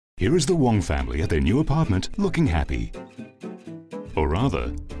Here is the Wong family at their new apartment looking happy. Or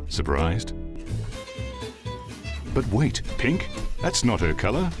rather, surprised. But wait, pink? That's not her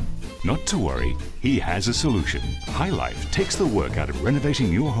color. Not to worry, he has a solution. HiLife takes the work out of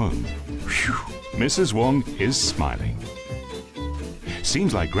renovating your home. Phew, Mrs. Wong is smiling.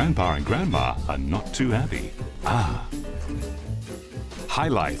 Seems like Grandpa and Grandma are not too happy.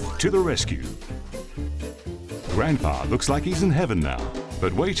 HiLife to the rescue. Grandpa looks like he's in heaven now.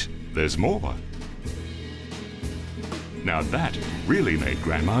 But wait, there's more. Now that really made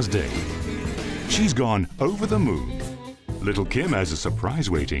Grandma's day. She's gone over the moon. Little Kim has a surprise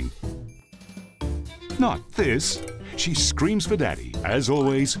waiting. Not this. She screams for Daddy. As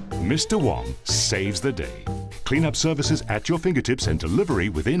always, Mr. Wong saves the day. Cleanup services at your fingertips and delivery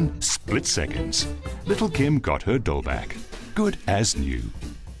within split seconds. Little Kim got her doll back. Good as new.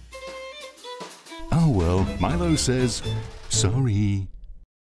 Oh well, Milo says, sorry.